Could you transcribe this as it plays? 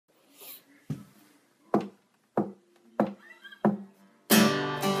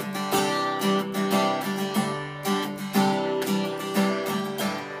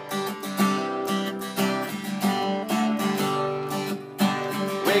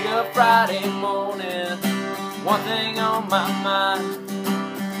Wake up Friday morning, one thing on my mind.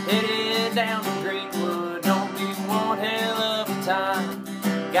 Headed down to Greenwood, don't be one hell of a time.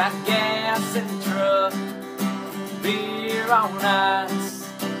 Got gas in the truck, beer on ice.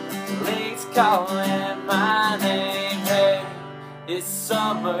 Lake's calling my name, hey, it's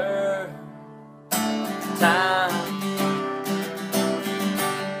summer time.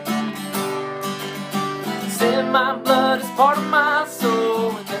 It's in my blood, it's part of my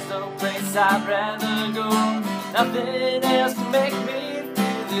soul, and there's no place I'd rather go. Nothing else can make me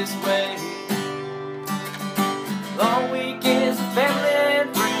feel this way. Long weekends with family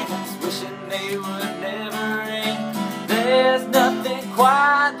and friends, wishing they would never end. There's nothing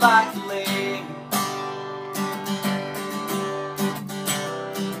quite like the lake.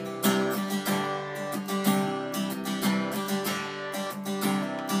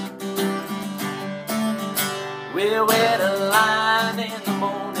 We'll wet a line in the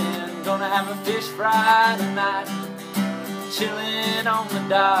morning, gonna have a fish fry tonight. Chillin' on the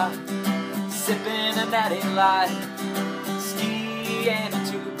dock, sipping a natty light. Ski and a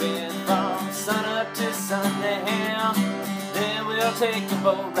tubing from sun up to sundown. Then we'll take a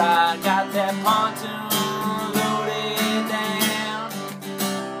boat ride, got that pontoon loaded down.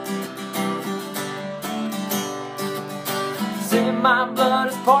 It's in my blood,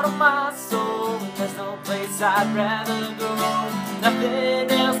 it's part of my soul, and there's no place I'd rather go. Nothing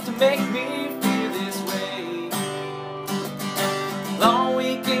else to make me feel this way. Long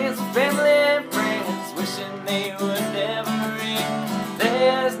weekends with family and friends, wishing they would never end.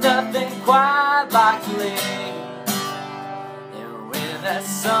 There's nothing quite like the lake. And when that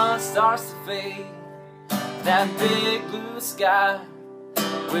sun starts to fade, that big blue sky,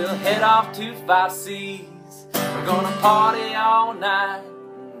 we'll head off to 5 Seas. We're gonna party all night.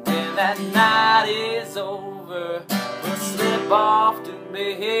 When that night is over, we'll slip off to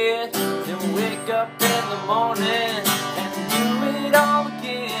bed, then wake up in the morning and do it all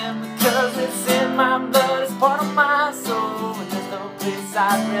again. Because it's in my blood, it's part of my soul, and there's no place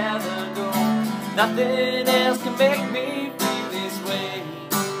I'd rather go. Nothing else can make me feel this way.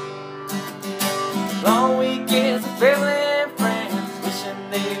 Long weekends with family and friends, wishing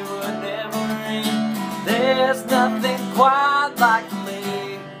they would never end. There's nothing quite like the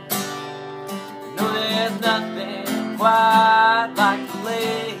lake. No, there's nothing quite like the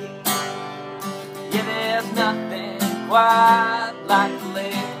lake. Yeah, there's nothing quite like the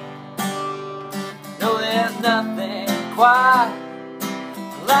lake. No, there's nothing quite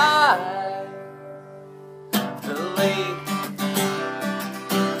like the lake.